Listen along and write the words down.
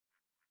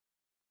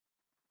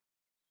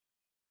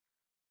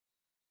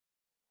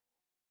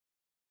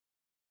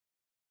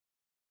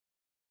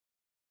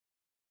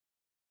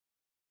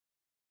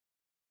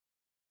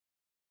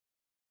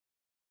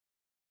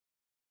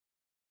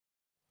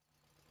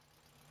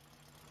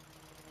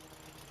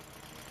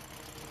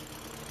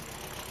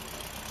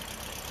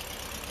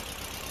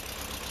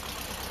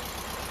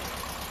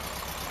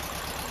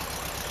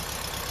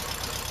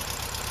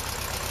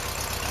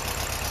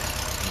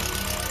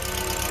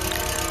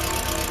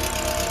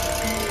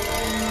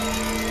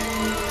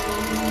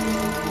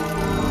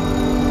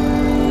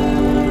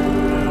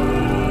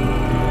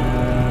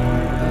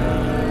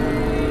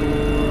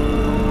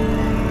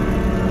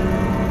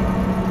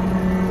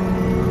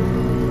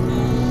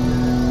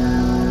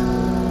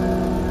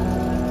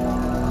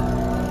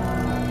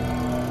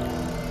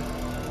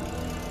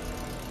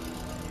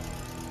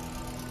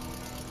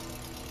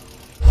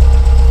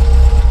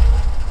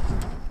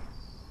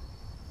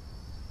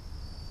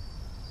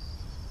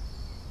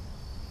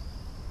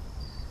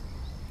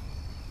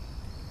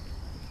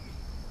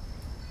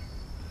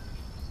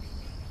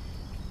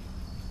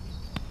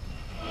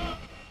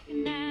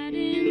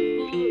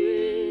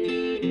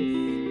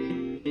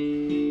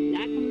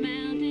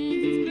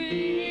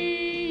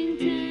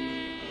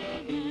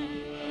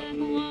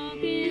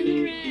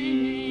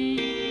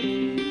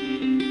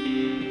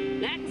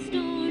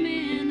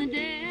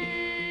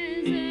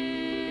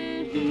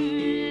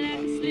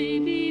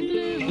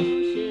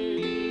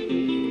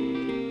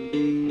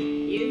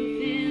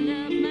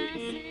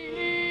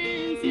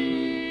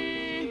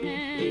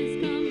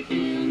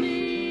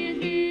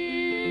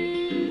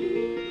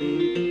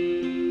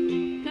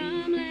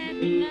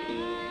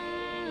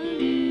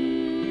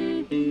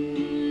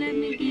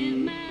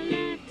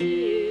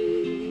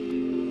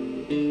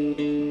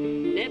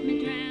Let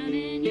me drown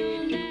in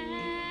your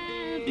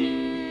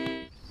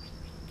laughter.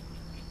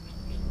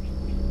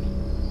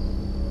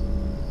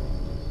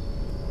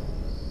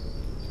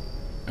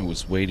 I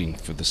was waiting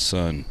for the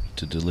sun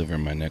to deliver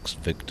my next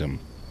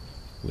victim,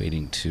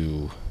 waiting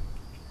to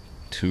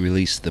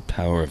release the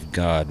power of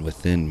God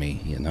within me,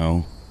 you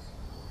know?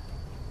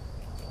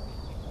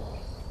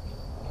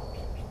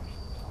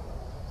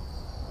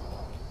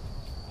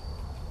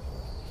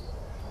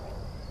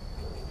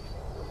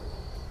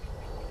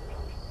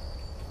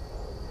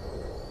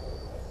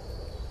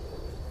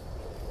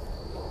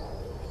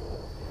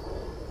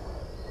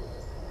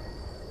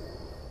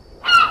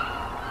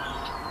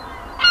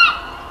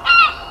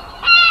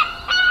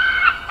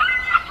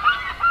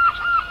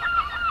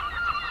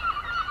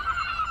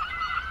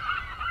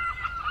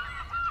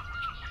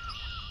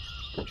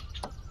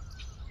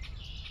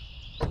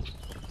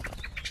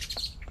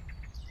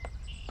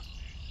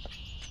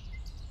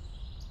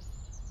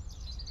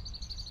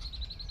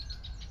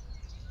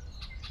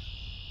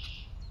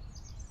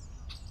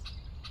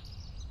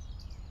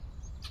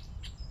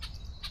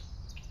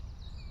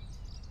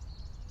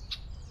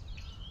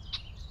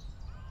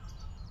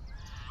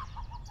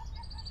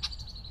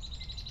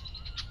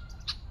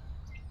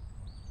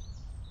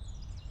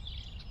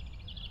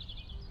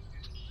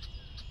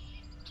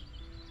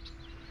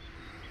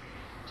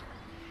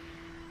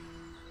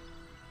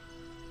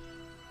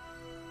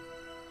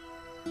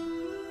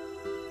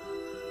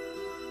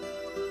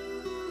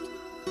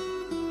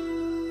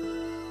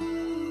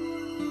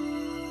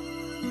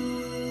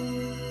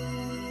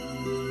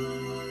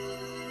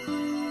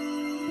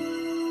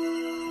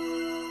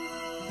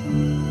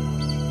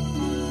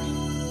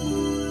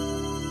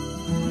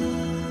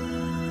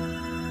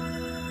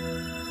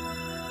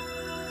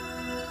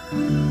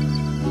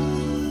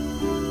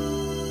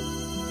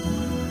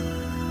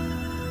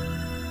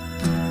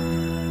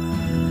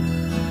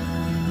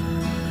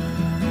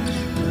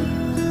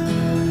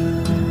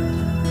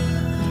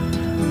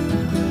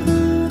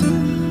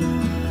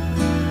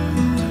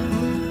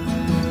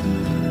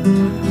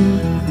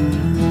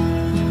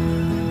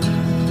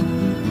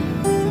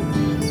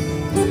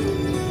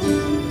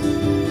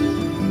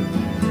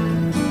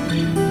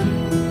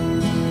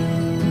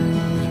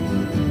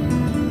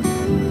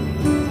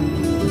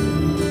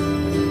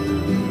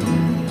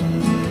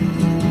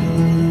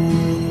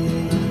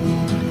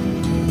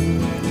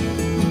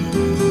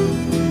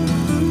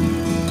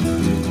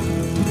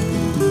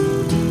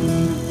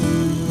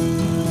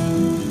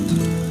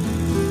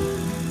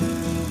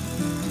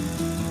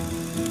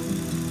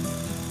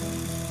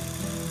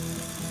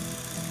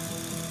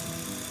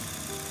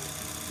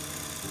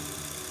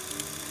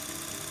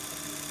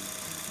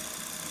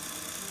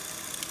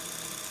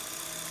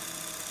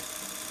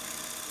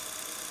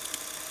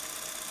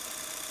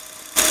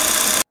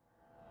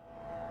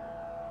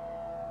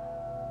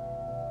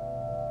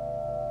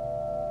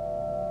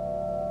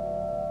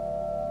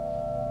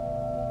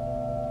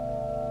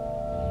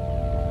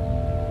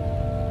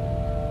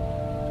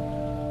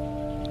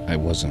 I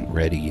wasn't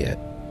ready yet,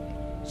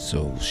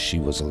 so she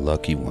was a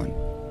lucky one.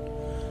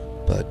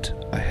 But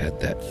I had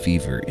that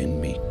fever in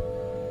me,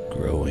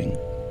 growing.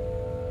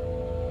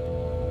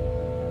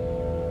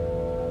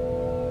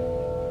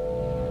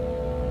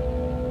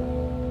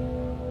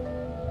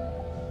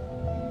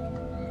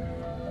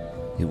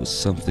 It was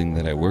something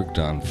that I worked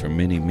on for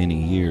many,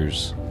 many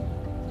years.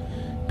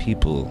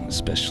 People,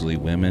 especially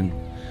women,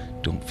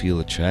 don't feel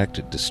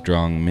attracted to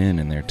strong men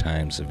in their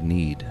times of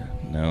need.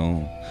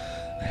 No,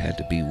 I had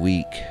to be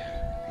weak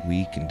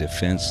and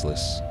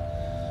defenseless,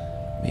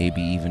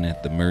 maybe even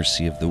at the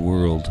mercy of the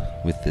world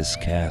with this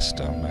cast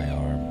on my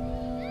arm.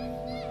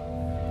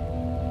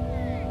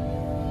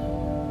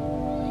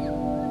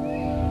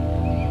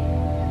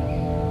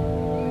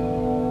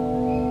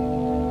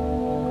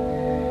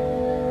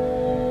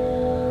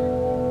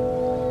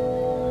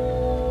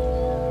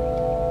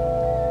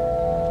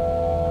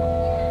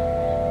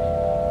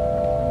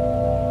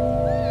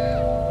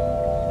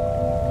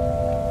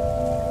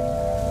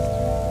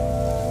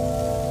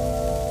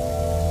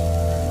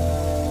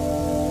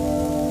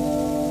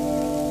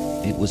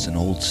 It was an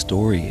old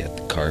story at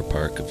the car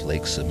park of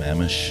Lake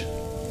Sammamish.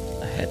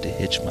 I had to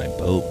hitch my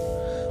boat,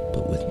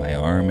 but with my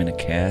arm in a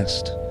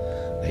cast,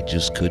 I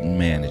just couldn't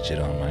manage it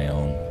on my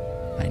own.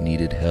 I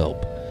needed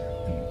help,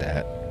 and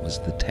that was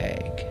the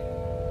tag.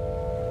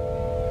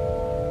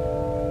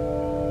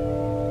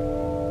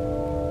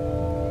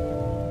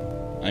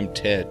 I'm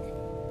Ted.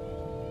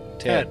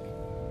 Ted.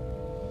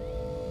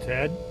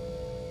 Ted?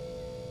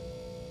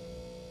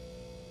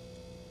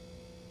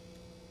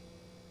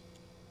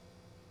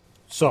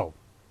 So,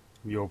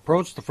 you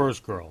approached the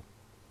first girl.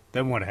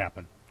 Then what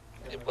happened?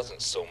 It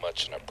wasn't so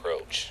much an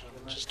approach,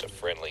 just a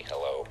friendly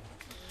hello.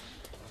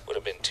 Would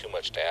have been too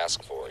much to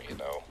ask for, you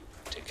know,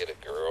 to get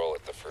a girl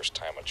at the first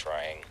time of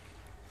trying.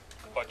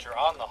 But you're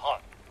on the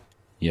hunt.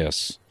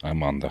 Yes,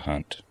 I'm on the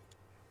hunt.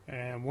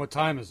 And what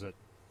time is it?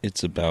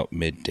 It's about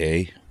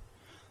midday.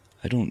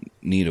 I don't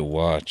need a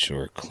watch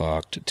or a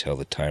clock to tell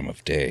the time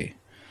of day.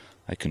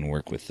 I can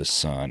work with the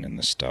sun and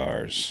the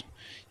stars.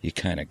 You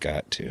kinda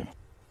got to.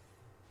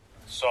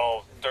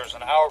 So there's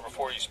an hour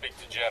before you speak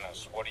to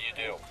Janice. What do you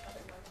do?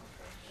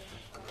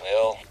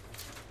 Well,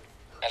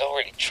 I'd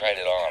already tried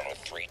it on with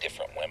 3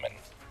 different women.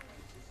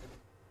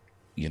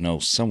 You know,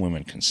 some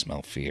women can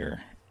smell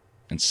fear,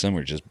 and some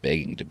are just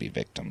begging to be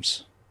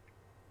victims.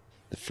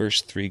 The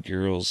first 3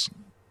 girls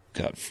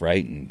got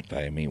frightened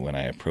by me when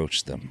I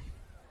approached them.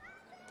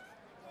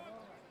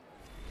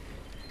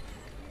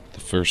 The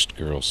first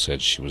girl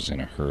said she was in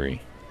a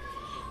hurry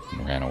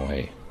and ran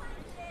away.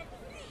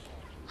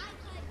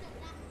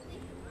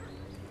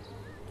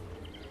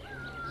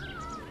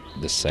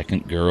 The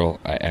second girl,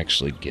 I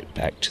actually get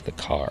back to the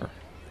car,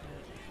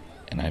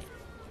 and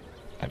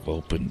I've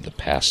opened the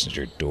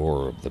passenger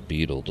door of the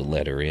Beetle to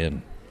let her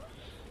in,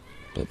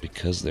 but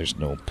because there's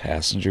no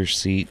passenger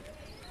seat,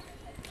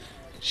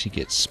 she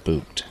gets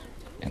spooked,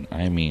 and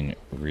I mean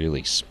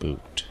really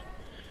spooked.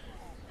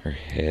 Her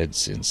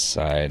head's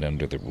inside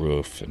under the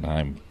roof, and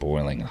I'm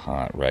boiling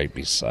hot right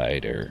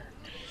beside her,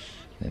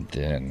 and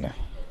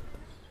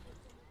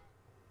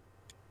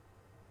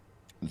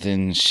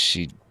then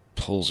she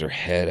pulls her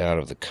head out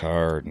of the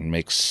car and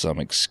makes some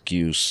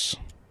excuse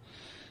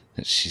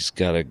that she's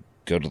got to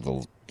go to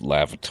the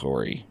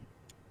lavatory.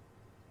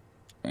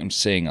 I'm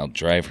saying I'll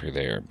drive her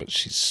there, but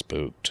she's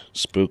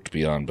spooked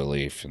beyond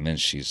belief, and then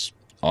she's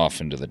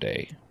off into the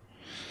day.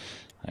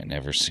 I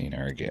never seen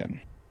her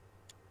again.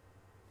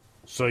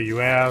 So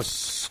you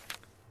asked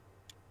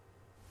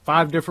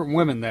 5 different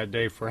women that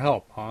day for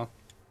help, huh?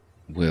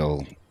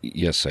 Well,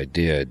 yes I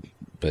did,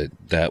 but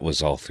that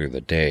was all through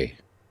the day.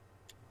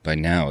 By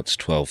now it's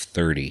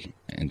 12:30,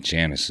 and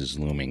Janice is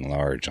looming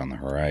large on the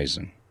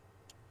horizon.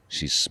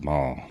 She's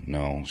small.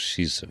 No,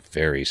 she's a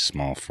very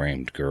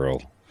small-framed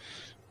girl.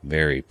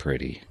 Very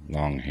pretty.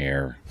 Long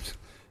hair.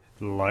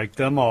 Like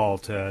them all,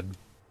 Ted.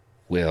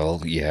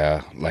 Well,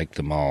 yeah, like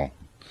them all.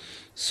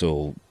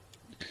 So,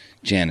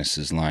 Janice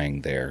is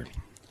lying there,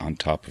 on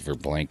top of her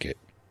blanket,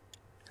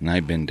 and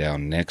I bend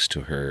down next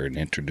to her and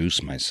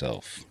introduce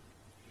myself.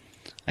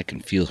 I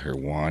can feel her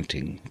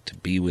wanting to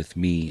be with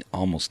me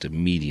almost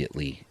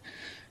immediately,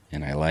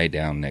 and I lie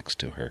down next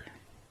to her.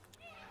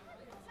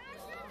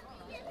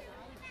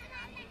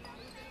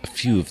 A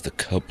few of the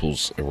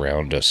couples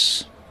around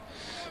us,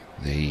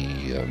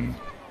 they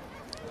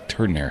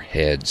turn their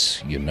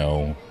heads, you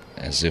know,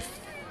 as if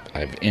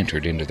I've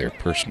entered into their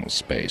personal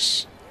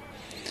space.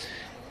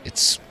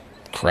 It's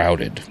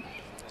crowded,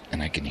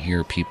 and I can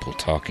hear people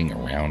talking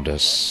around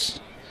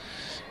us,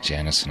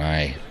 Janice and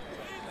I,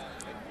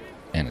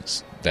 and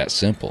it's that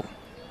simple.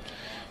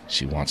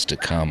 She wants to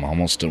come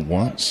almost at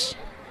once,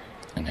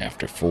 and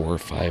after 4 or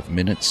 5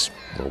 minutes,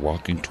 we're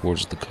walking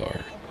towards the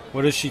car.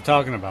 What is she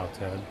talking about,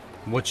 Ted?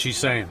 What's she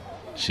saying?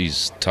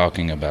 She's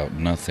talking about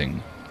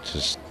nothing,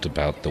 just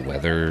about the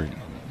weather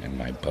and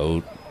my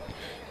boat,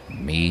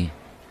 and me.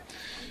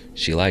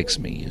 She likes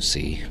me, you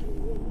see.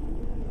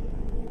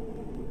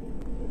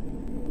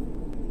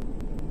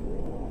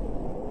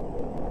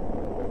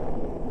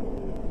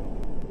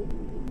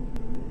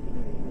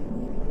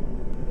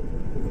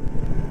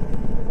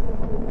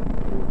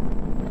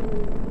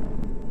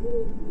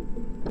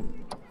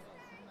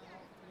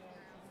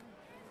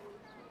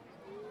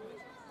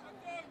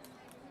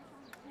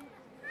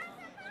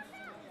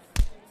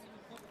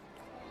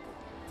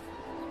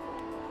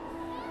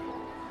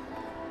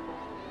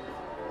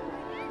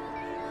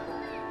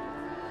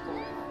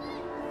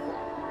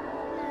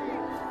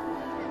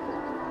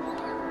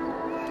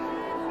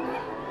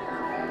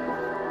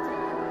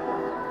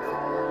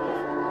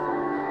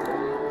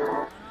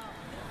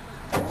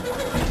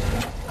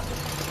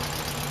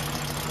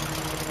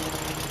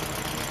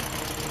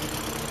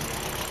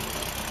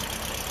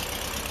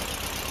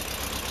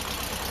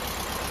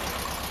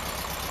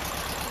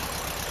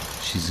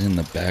 She's in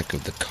the back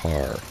of the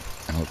car,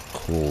 out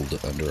cold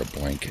under a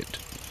blanket.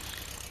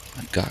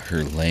 I've got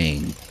her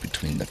laying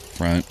between the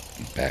front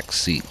and back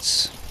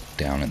seats,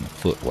 down in the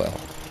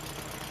footwell.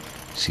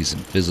 She's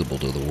invisible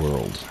to the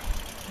world,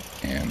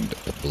 and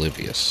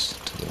oblivious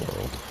to the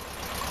world.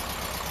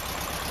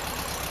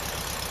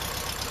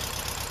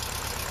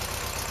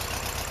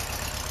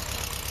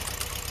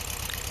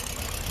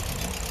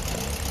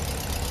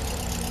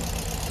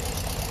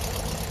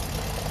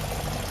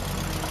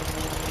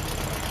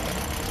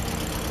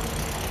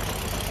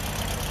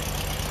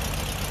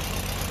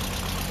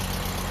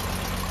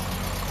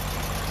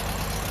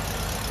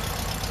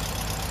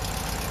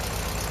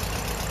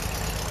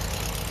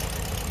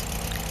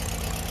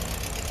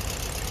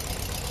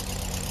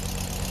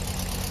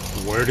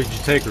 Where did you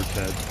take her,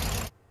 Ted?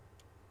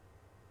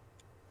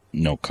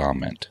 No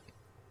comment.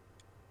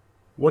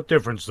 What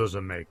difference does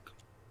it make?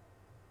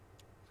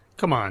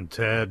 Come on,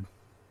 Ted.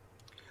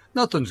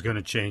 Nothing's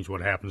gonna change what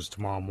happens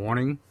tomorrow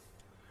morning.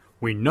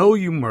 We know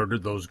you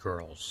murdered those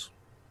girls.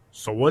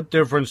 So what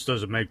difference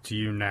does it make to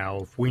you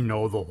now if we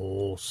know the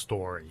whole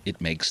story?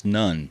 It makes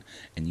none,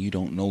 and you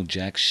don't know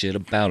jack shit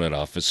about it,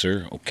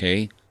 officer,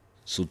 okay?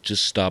 So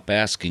just stop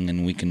asking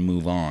and we can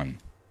move on.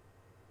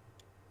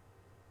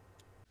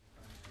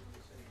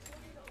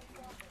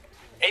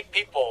 8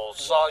 people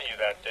saw you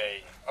that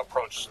day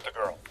approach the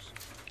girls.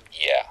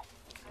 Yeah,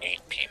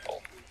 8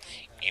 people.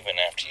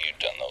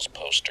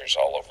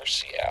 posters all over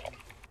Seattle.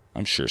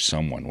 I'm sure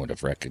someone would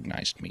have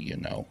recognized me, you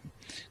know.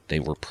 They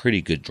were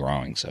pretty good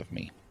drawings of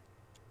me.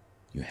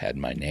 You had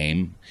my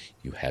name,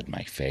 you had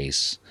my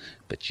face,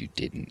 but you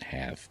didn't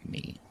have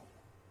me.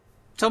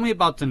 Tell me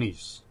about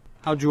Denise.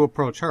 How'd you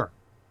approach her?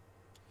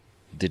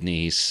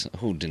 Denise,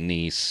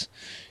 Denise,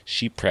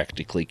 she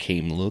practically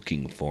came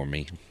looking for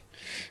me.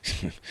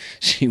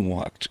 She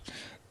walked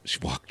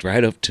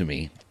right up to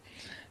me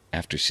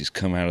after she's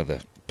come out of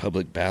the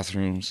public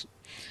bathrooms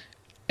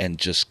and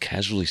just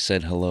casually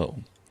said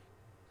hello.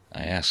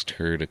 I asked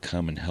her to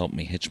come and help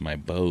me hitch my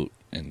boat,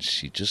 and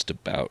she just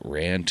about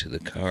ran to the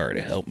car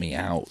to help me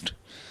out.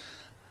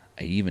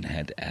 I even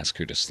had to ask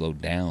her to slow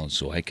down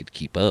so I could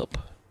keep up.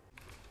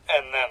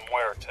 And then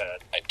where,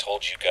 Ted? I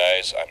told you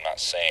guys I'm not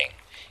saying.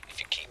 If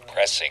you keep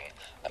pressing,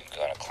 I'm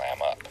gonna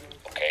clam up,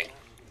 okay?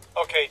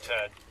 Okay,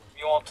 Ted.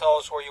 You won't tell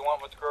us where you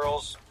went with the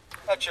girls?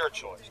 That's your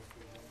choice.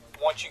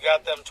 Once you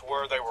got them to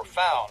where they were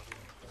found,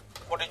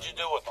 what did you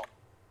do with them?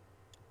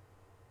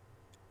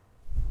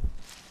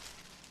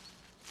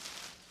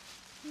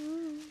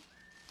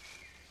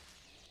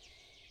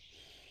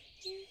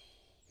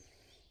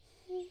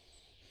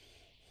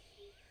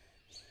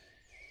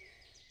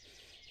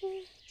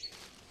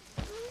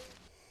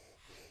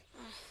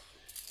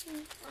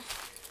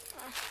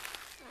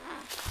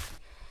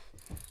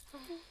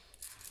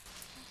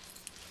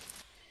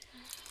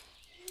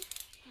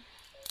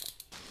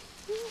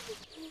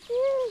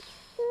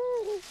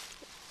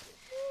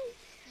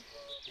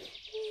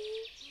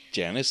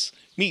 Janice,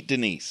 meet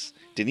Denise.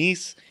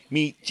 Denise,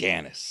 meet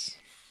Janice.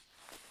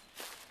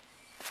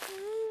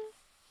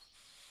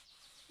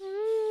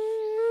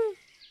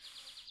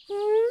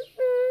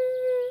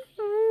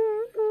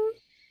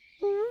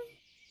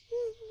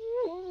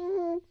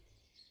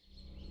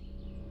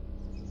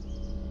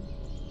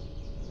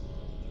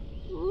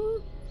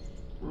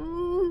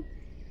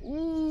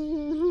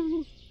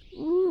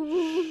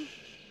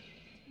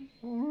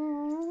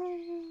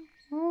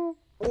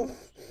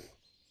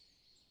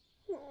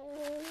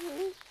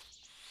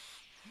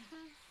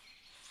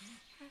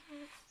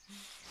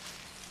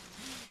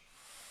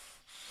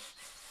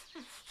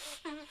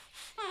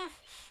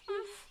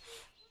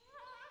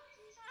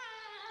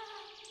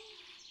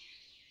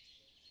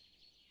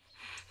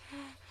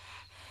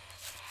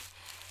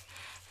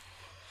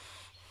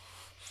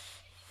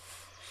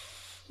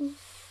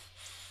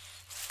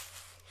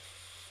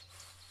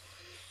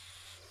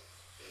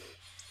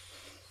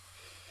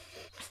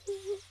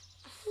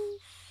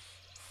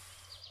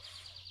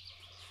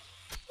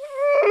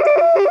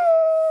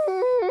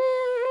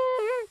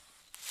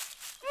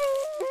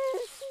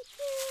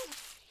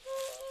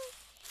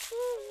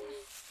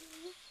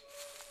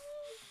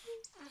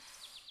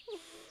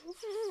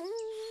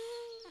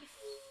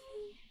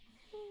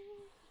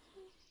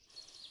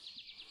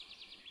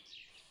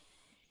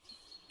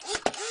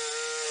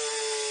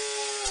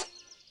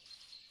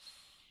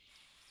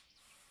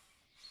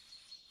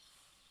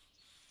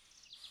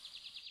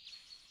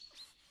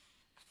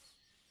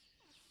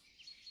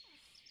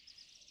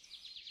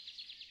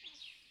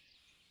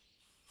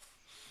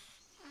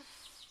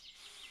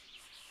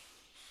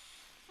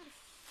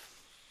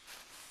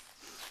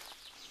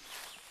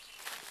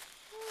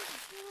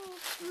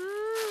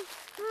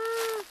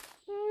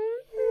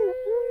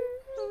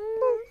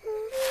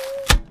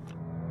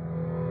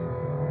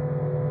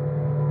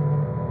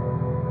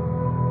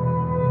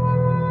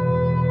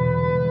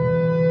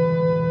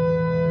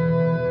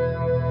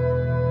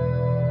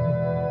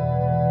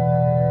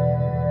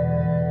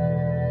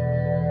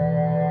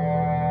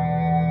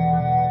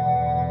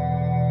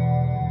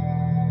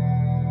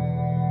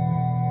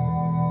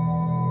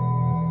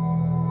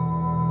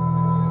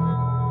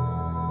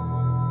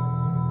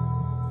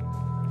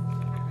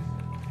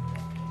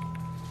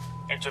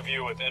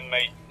 Interview with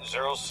inmate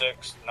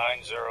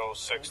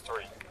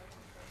 069063.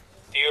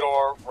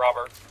 Theodore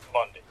Robert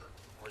Bundy.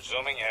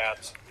 Resuming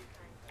at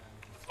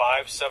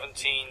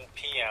 5:17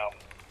 p.m.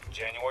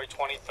 January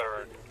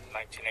 23rd,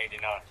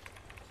 1989.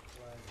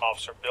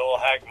 Officer Bill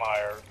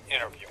Hagmeyer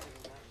interviewing.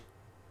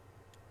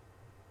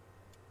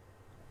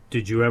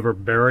 Did you ever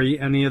bury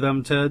any of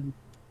them, Ted?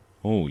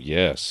 Oh,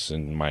 yes,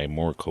 in my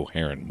more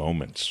coherent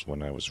moments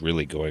when I was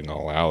really going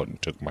all out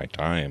and took my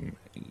time.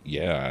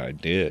 Yeah, I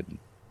did.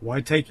 Why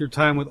take your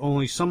time with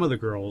only some of the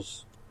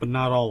girls, but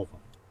not all of them?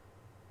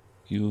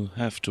 You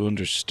have to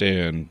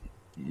understand,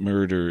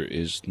 murder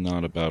is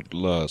not about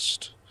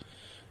lust,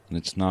 and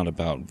it's not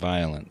about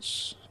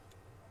violence.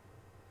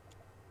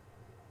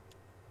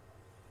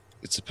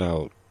 It's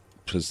about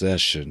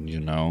possession,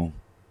 you know.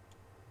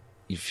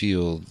 You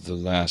feel the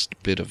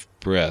last bit of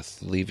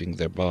breath leaving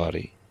their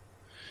body.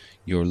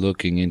 You're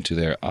looking into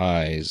their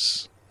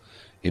eyes.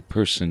 A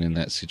person in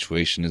that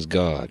situation is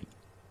God.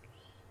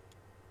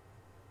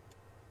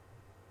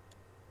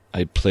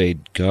 I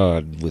played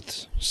God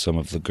with some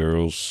of the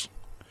girls,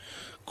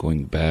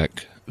 going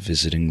back,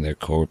 visiting their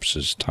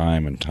corpses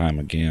time and time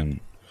again,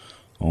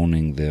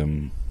 owning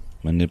them,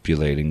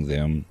 manipulating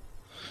them,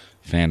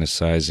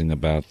 fantasizing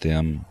about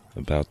them,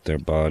 about their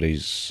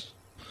bodies,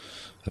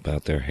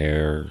 about their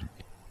hair,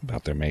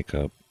 about their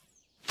makeup.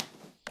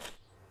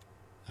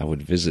 I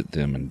would visit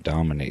them and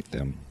dominate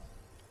them,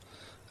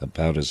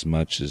 about as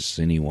much as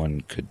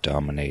anyone could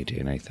dominate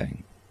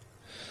anything.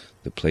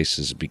 The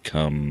places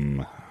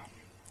become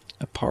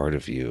a part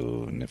of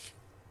you, and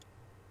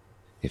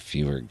if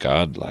you are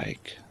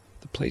godlike,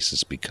 the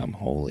places become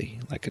holy,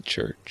 like a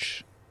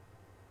church.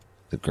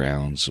 The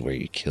grounds where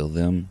you kill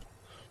them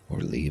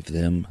or leave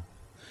them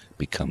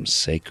become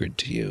sacred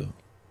to you,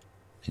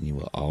 and you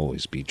will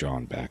always be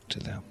drawn back to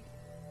them.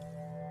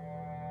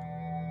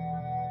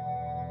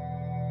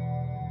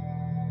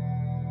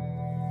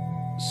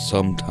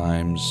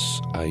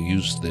 Sometimes I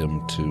use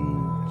them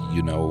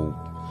to,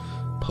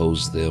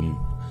 pose them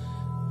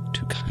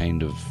to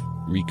kind of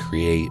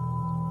recreate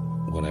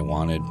what I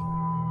wanted.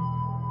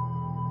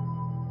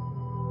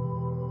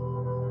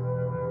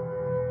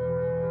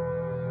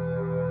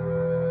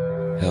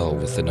 Hell,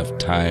 with enough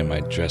time,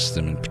 I'd dress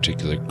them in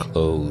particular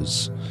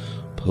clothes,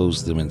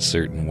 pose them in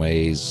certain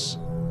ways.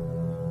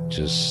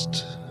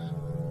 Just...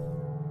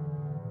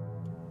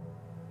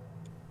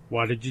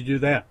 Why did you do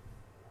that?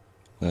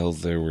 Well,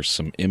 there were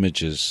some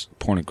images,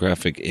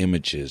 pornographic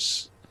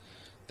images,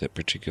 that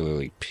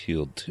particularly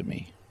appealed to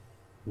me.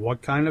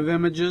 What kind of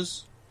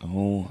images?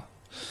 Oh,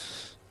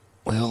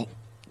 well,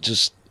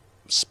 just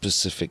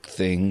specific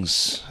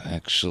things.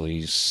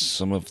 Actually,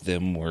 some of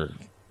them were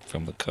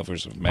from the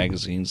covers of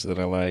magazines that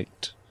I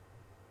liked,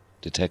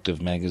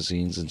 detective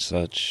magazines and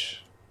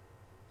such.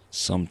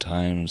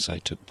 Sometimes I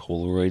took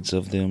Polaroids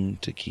of them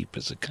to keep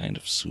as a kind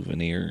of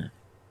souvenir.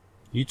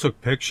 You took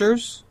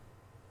pictures?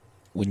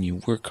 When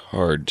you work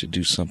hard to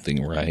do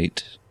something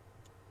right,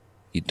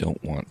 you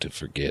don't want to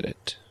forget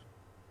it.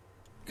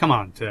 Come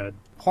on, Ted.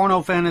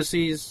 Porno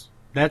fantasies?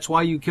 That's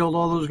why you killed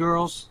all those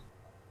girls?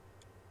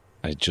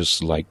 I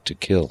just liked to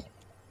kill.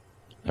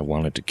 I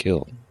wanted to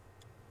kill.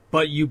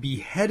 But you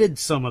beheaded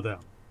some of them,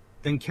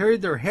 then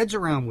carried their heads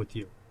around with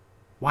you.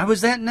 Why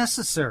was that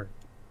necessary?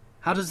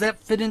 How does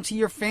that fit into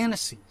your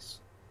fantasies?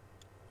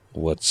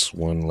 What's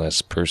one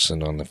less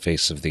person on the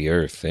face of the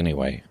earth,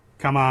 anyway?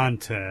 Come on,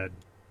 Ted.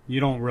 You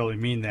don't really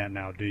mean that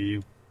now, do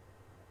you?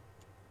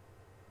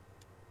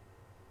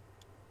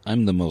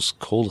 I'm the most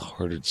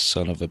cold-hearted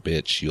son of a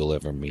bitch you'll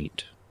ever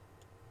meet.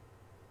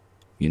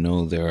 You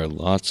know, there are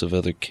lots of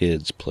other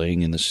kids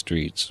playing in the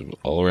streets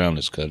all around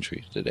this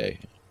country today.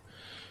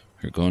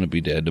 They're going to be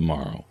dead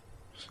tomorrow,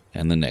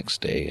 and the next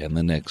day, and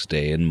the next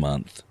day and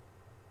month,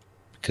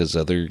 because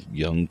other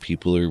young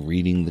people are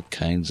reading the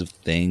kinds of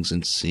things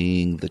and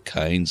seeing the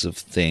kinds of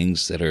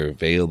things that are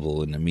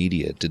available in the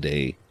media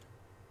today.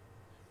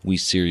 We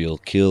serial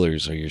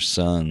killers are your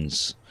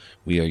sons.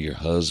 We are your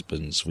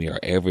husbands. We are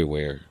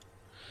everywhere.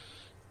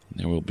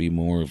 There will be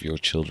more of your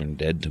children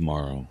dead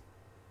tomorrow.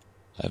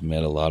 I've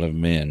met a lot of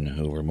men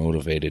who were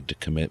motivated to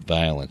commit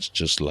violence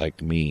just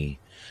like me,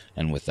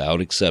 and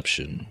without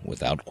exception,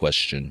 without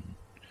question,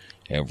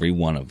 every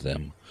one of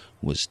them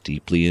was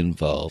deeply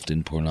involved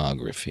in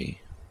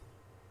pornography.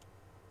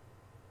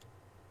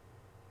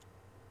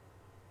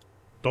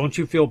 Don't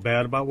you feel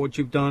bad about what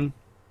you've done?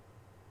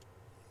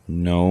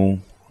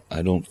 No,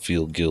 I don't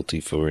feel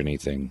guilty for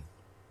anything.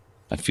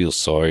 I feel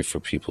sorry for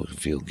people who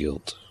feel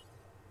guilt.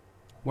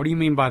 What do you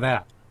mean by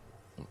that?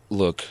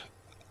 Look,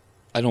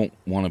 I don't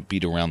want to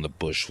beat around the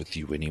bush with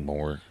you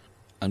anymore.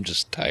 I'm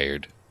just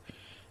tired.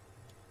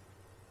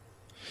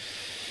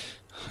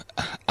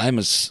 I'm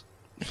as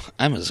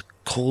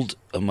cold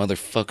a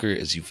motherfucker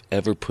as you've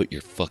ever put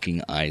your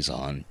fucking eyes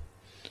on.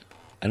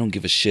 I don't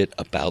give a shit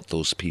about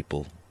those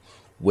people.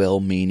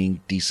 Well-meaning,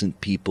 decent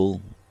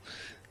people.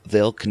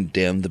 They'll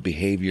condemn the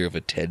behavior of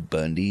a Ted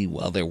Bundy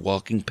while they're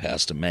walking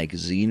past a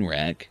magazine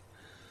rack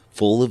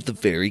full of the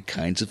very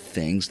kinds of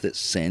things that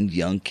send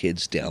young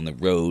kids down the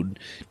road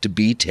to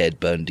be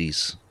Ted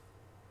Bundys.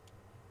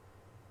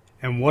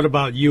 And what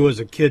about you as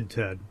a kid,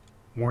 Ted?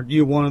 Weren't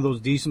you one of those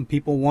decent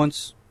people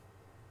once?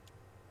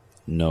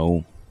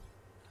 No,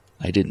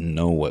 I didn't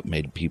know what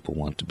made people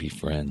want to be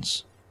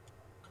friends.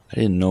 I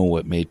didn't know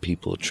what made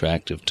people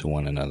attractive to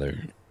one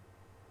another.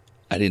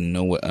 I didn't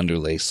know what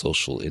underlay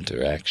social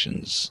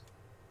interactions.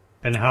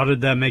 And how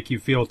did that make you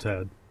feel,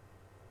 Ted?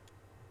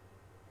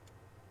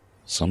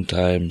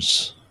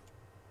 Sometimes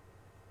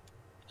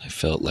I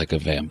felt like a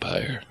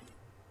vampire.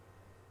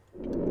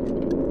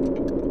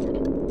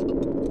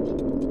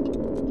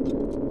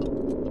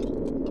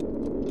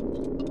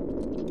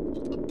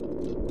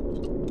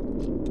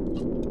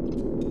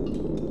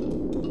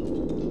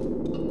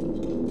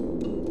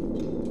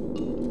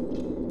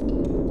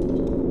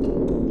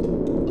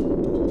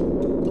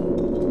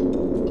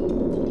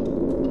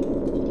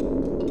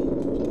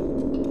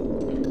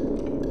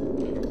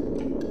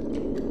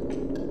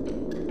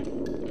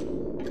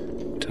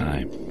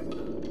 Time.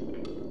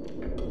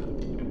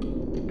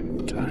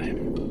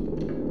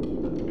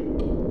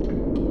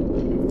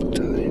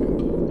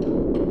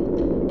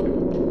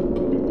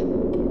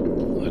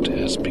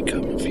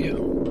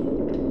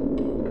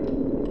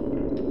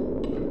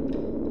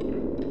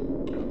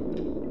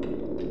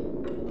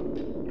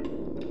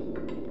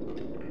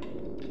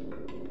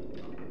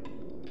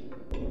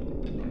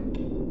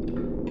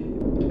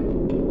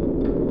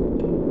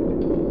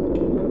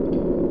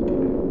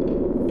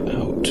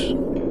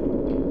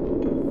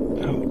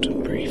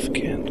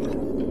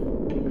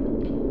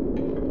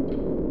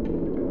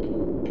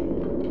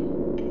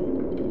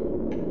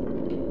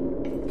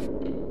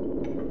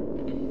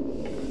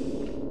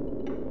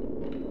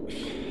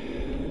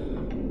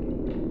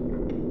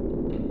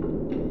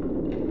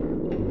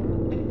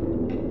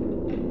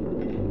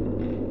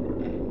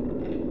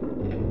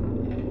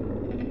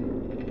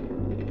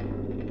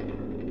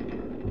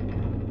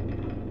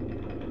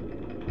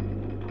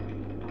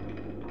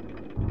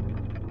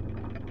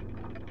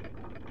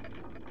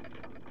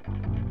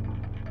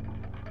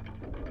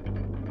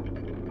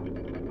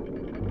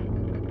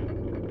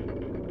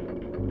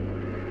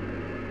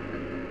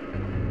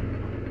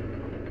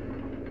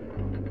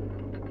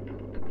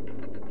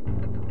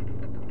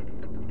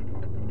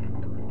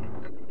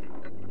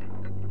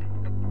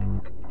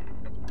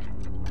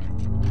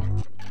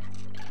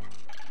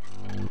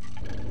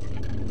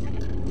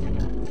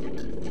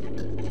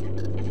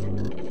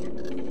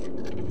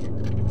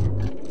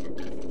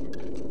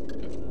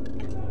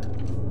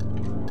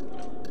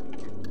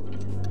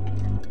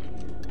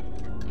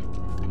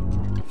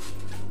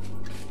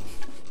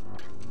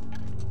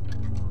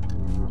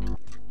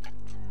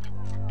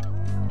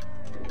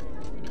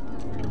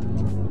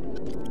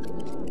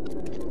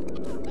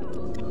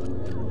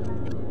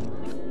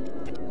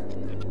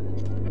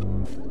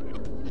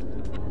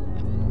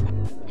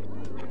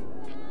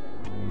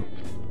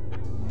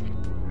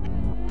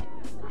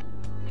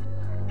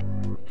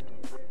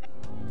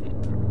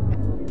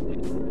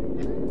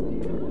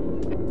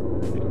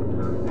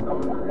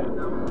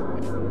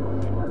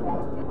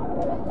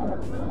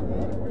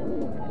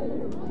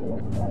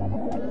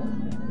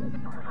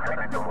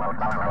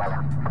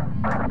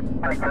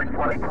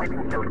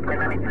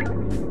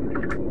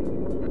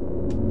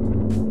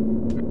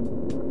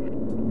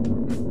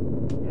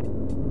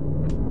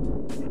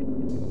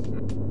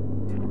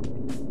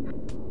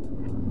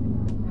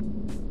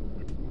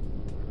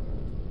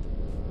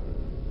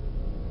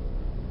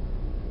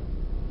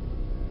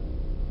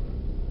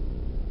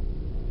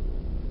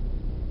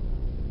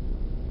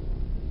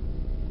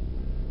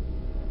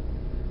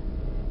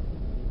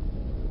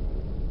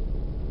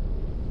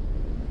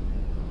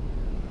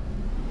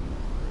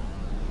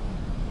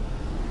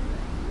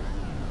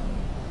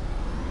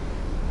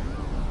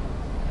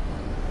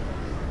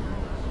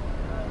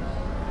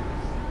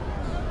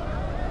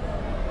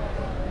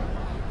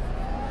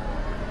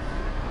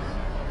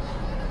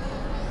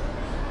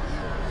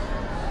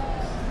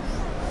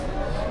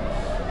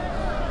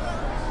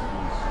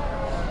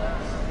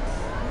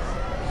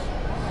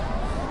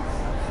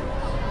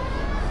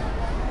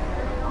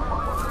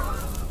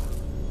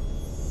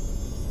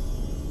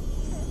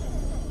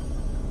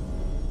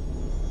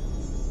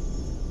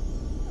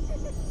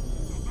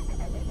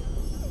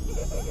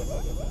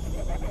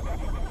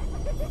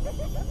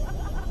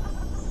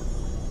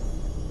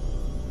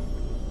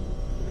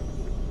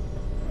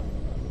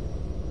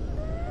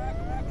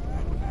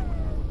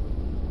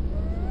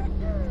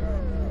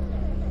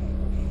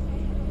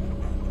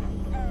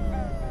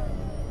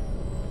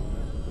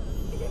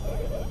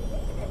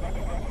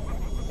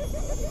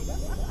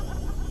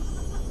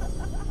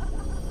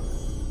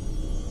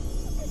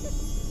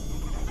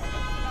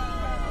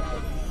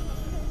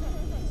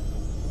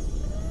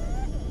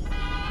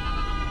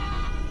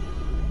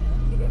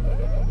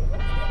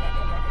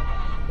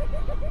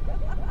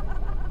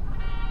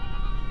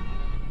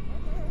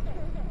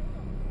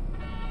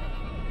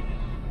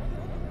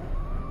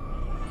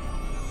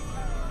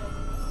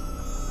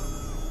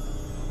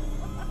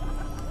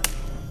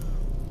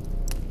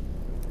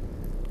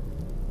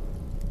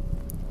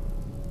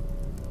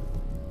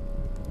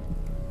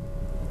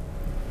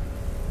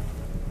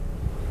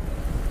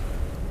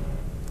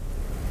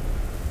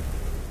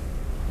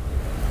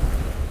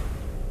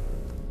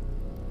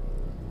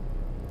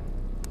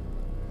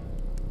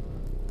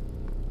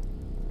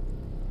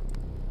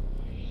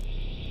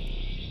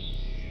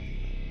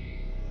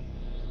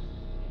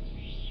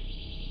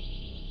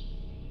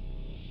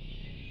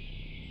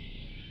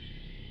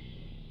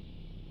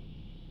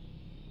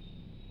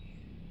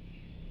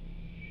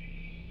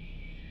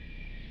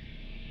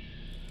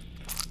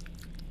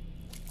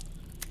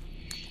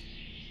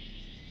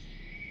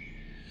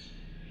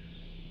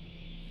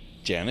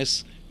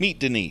 Janice, meet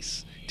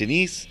Denise.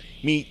 Denise,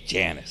 meet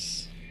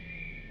Janice.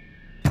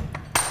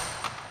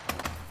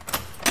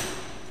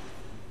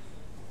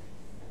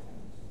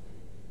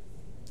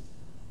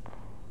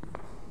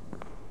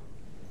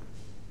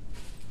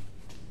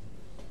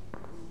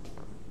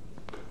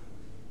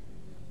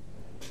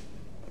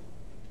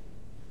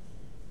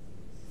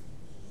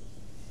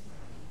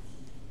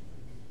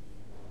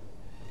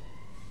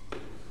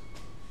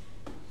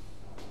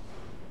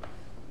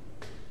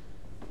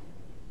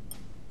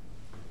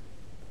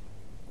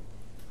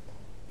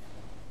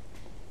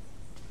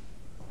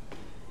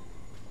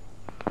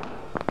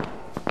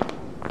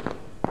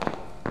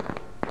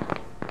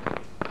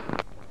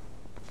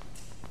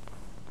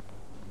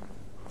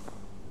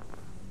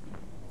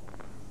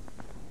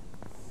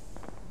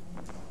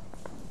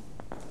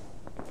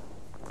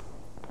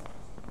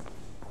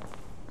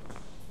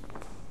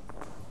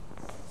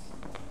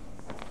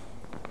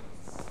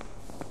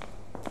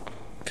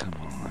 Come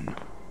on.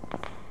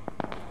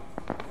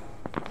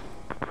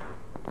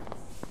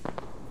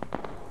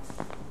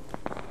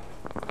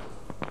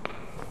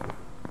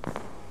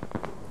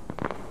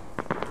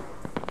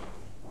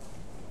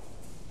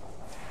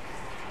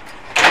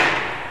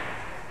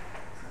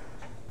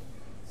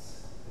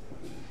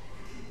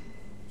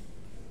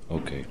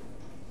 Okay.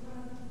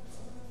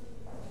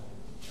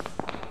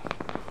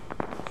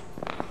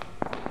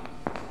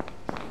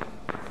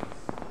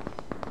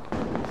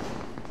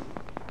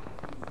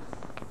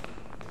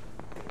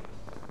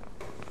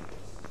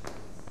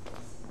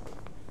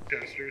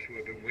 Protesters who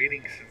have been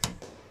waiting since.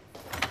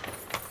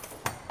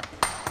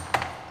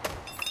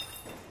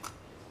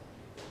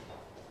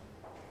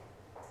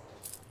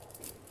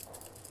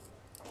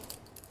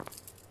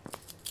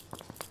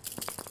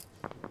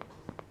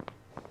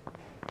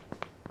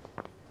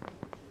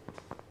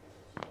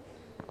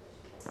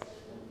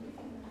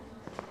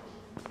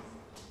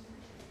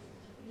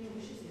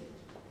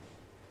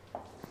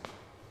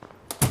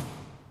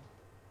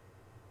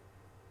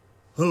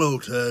 Hello,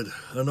 Ted.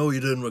 I know you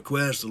didn't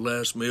request the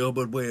last meal,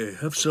 but we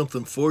have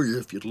something for you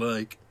if you'd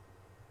like.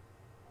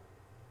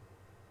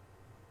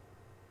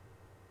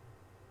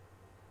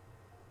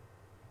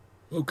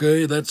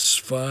 Okay, that's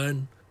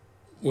fine.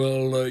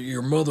 Well,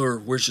 your mother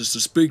wishes to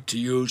speak to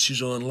you.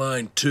 She's on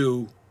line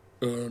 2,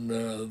 on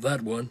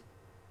that one.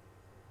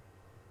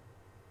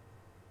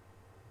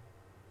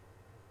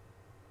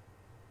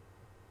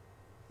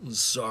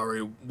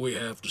 Sorry, we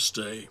have to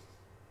stay.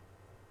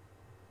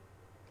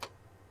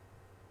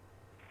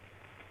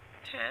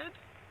 Ted?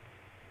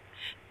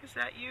 Is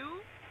that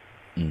you?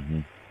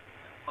 Mm-hmm.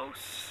 Oh, Oh,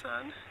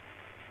 son,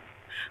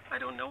 I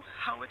don't know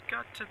how it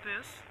got to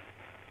this,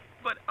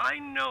 but I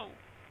know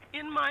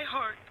in my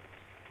heart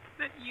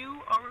that you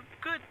are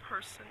a good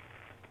person,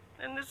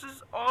 and this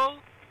is all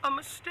a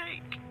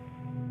mistake.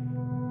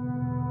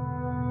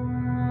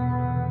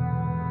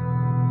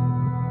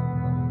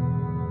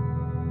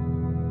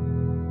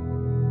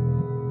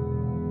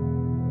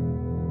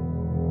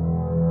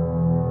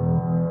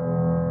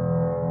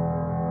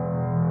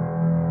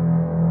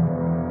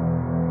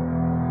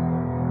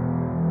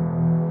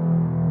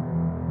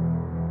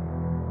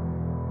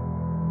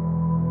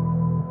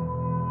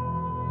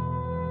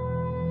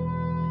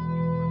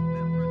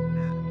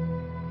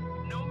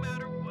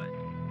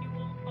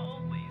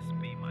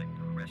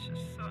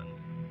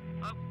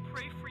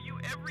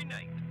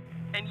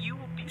 And you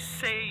will be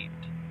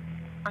saved.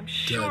 I'm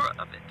sure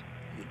of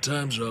it.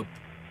 Time's up.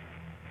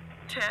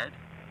 Ted?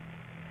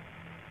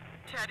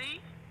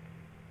 Teddy?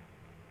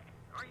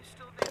 Are you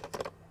still there?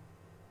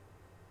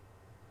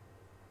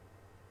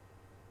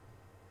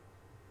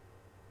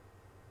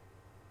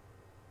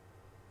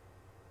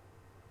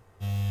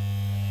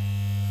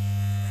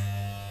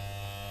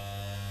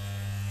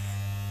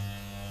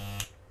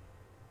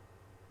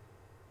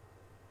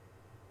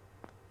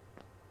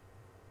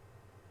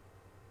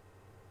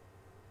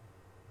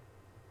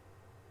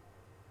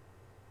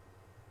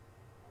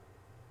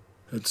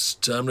 It's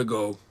time to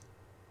go.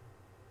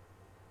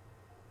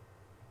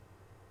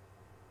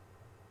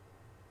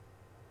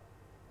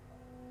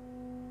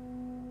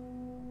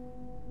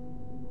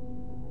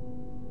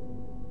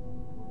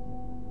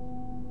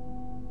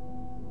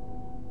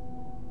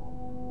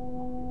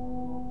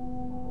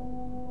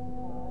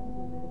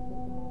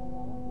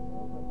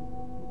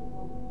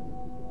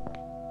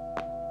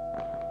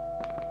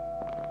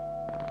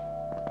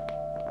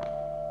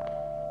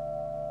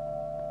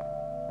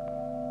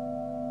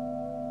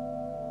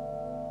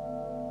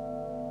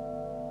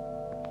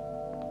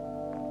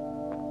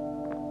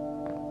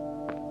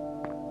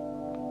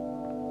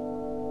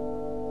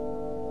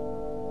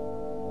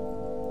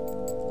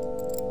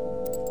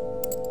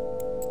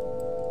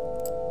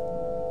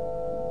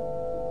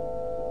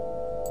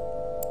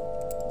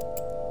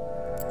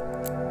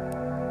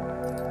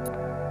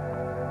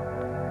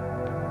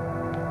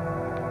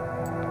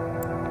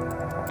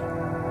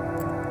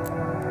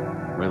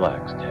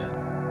 Relax, Ted.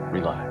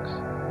 Relax.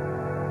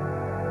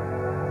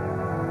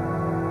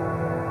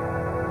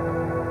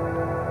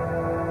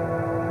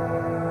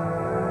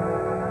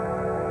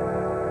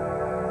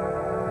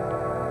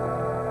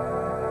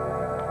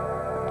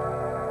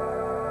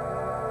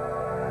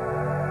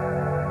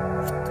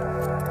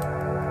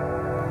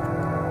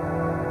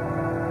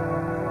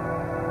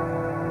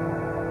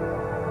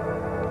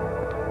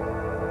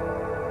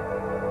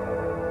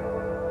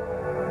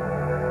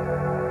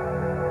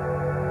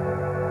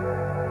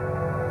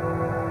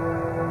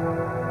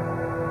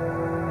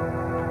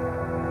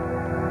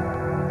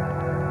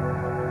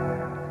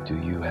 Do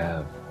you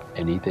have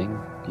anything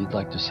you'd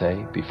like to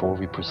say before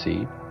we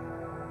proceed?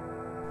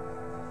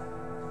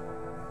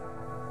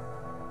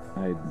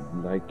 I'd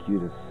like you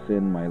to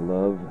send my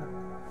love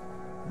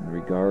and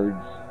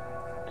regards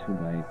to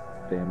my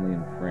family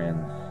and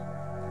friends.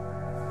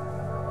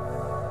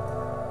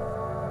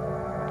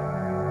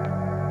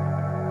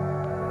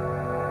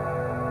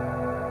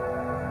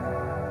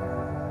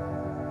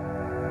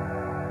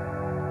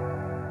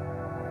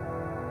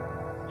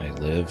 I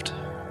lived.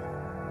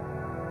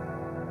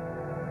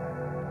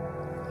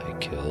 I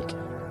killed.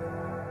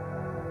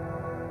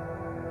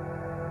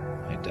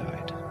 I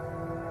died.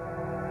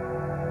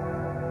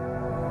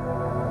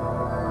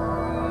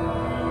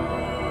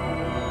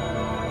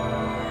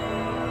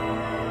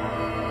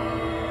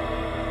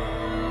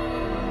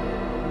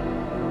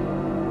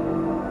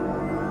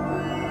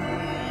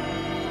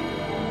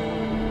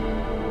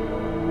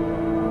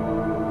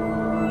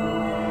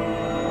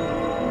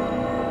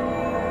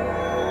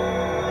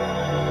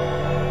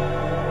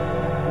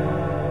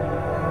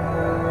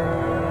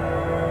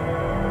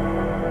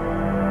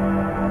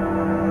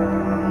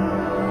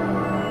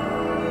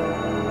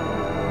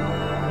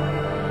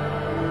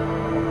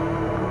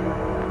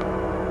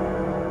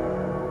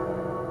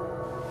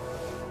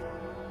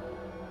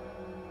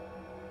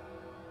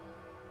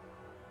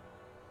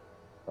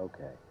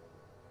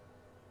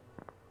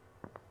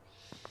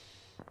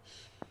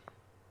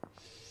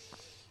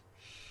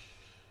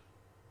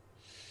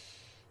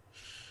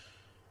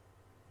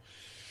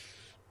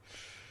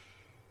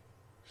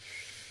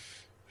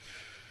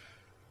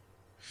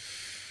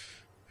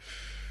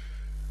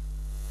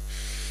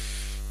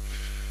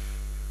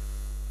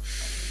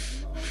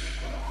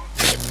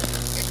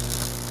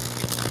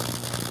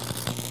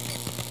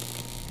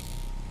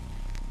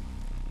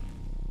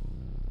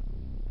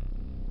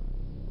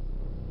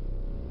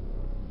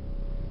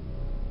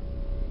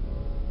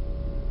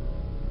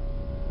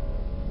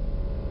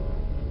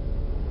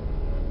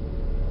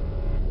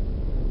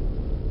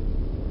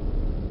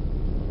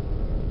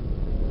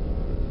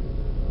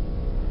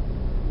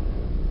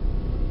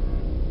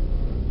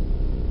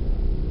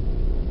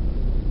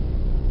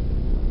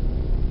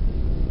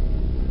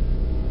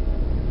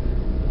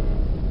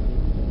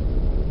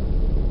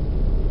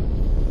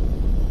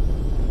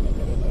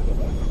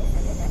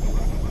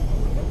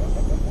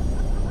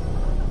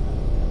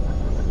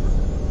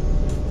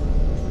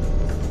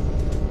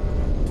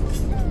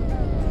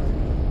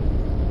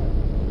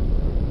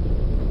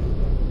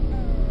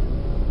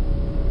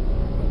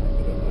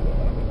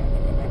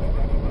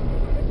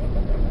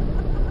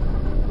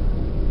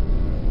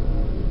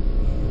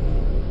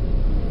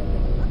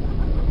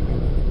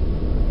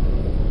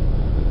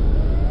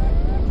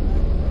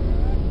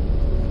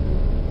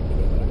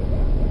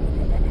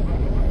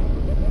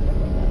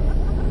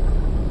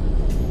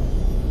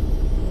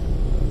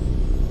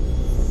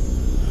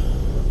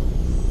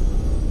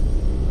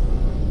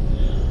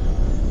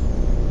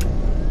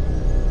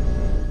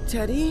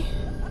 Teddy?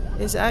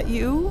 Is that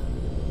you?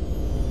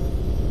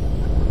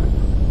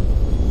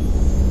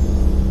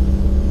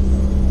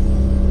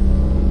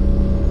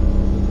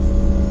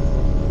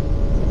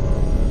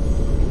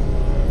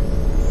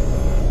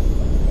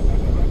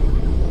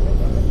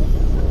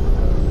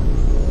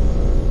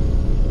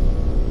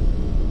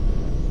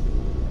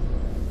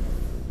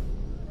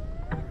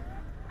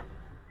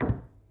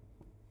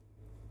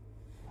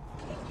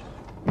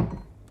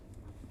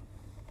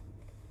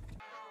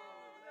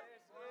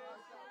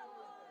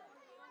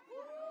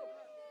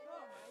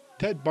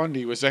 Ted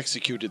Bundy was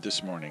executed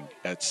this morning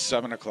at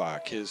 7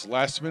 o'clock. His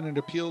last-minute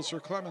appeals for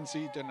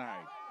clemency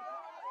denied.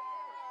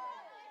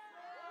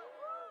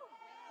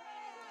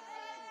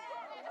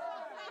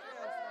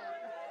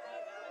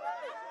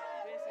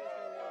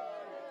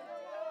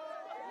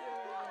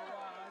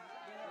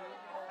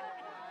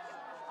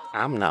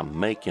 I'm not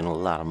making a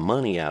lot of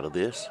money out of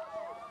this.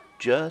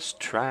 Just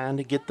trying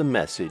to get the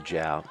message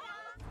out.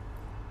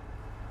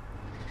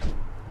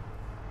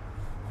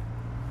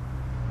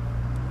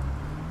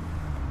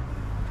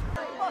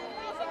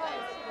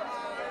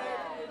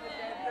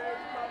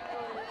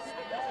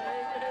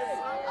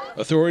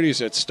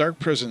 Authorities at Stark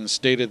Prison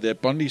stated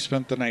that Bundy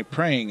spent the night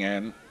praying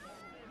and...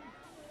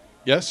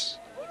 Yes,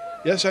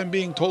 I'm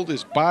being told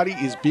his body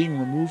is being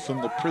removed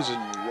from the prison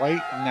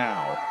right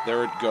now.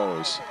 There it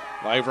goes.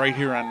 Live right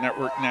here on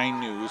Network 9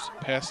 News,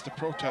 past the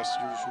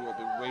protesters who have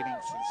been waiting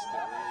since the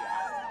early hours.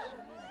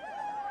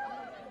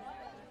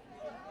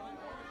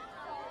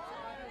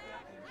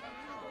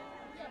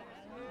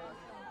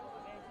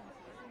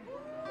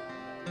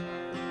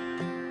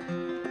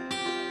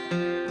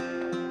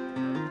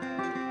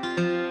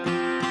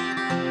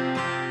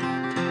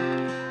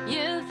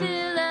 You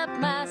fill up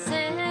my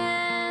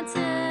senses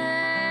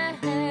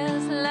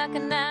like a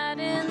night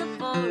in the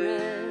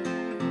forest,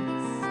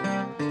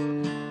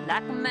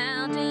 like a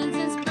mountains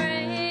in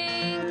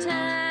springtime,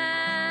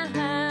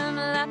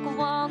 like a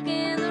walk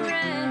in the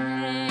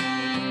rain,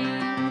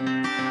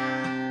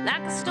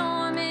 like a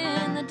storm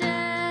in the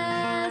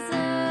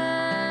desert,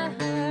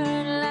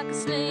 like a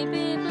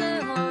sleepy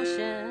blue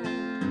ocean.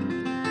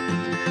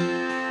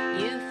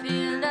 You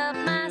filled up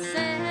my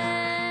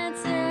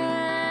senses,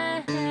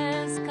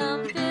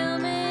 come fill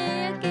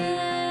me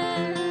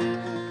again.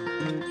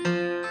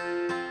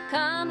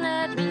 Come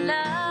let me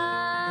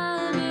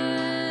love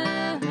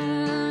you,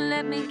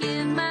 let me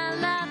give my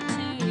life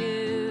to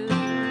you.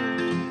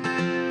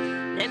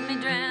 Let me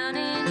drown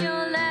in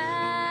your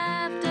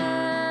laughter,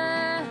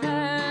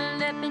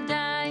 let me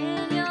die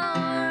in your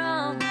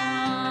arms.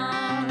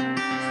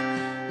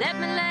 Let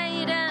me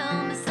lay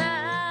down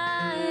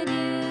beside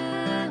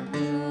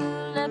you,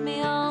 let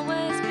me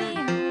always be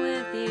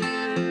with you.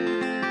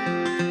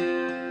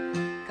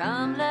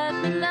 Come let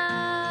me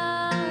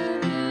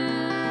love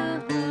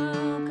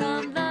you,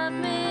 come love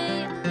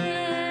me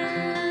again.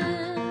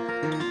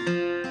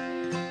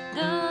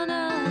 Da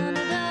na na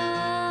da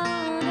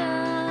da,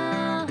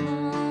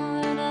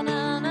 da na na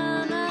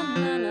na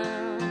na na.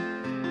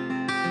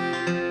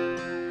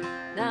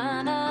 Na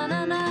na na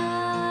na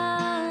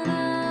na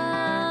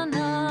na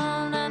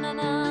na na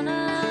na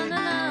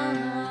na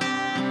na.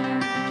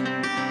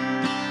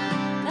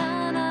 Na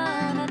na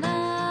na na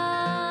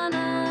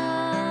na,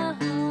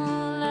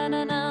 la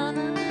na na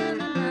na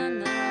na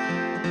na.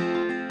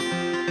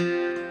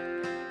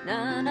 Na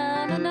na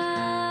na na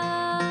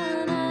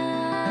na,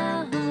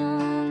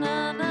 na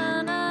na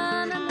na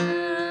na.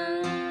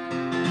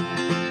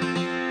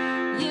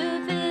 You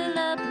fill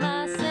up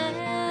my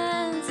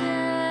senses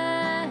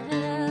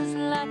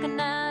like a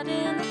night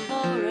in the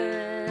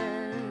forest,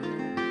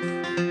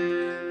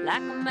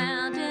 like a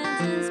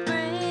mountains in spring.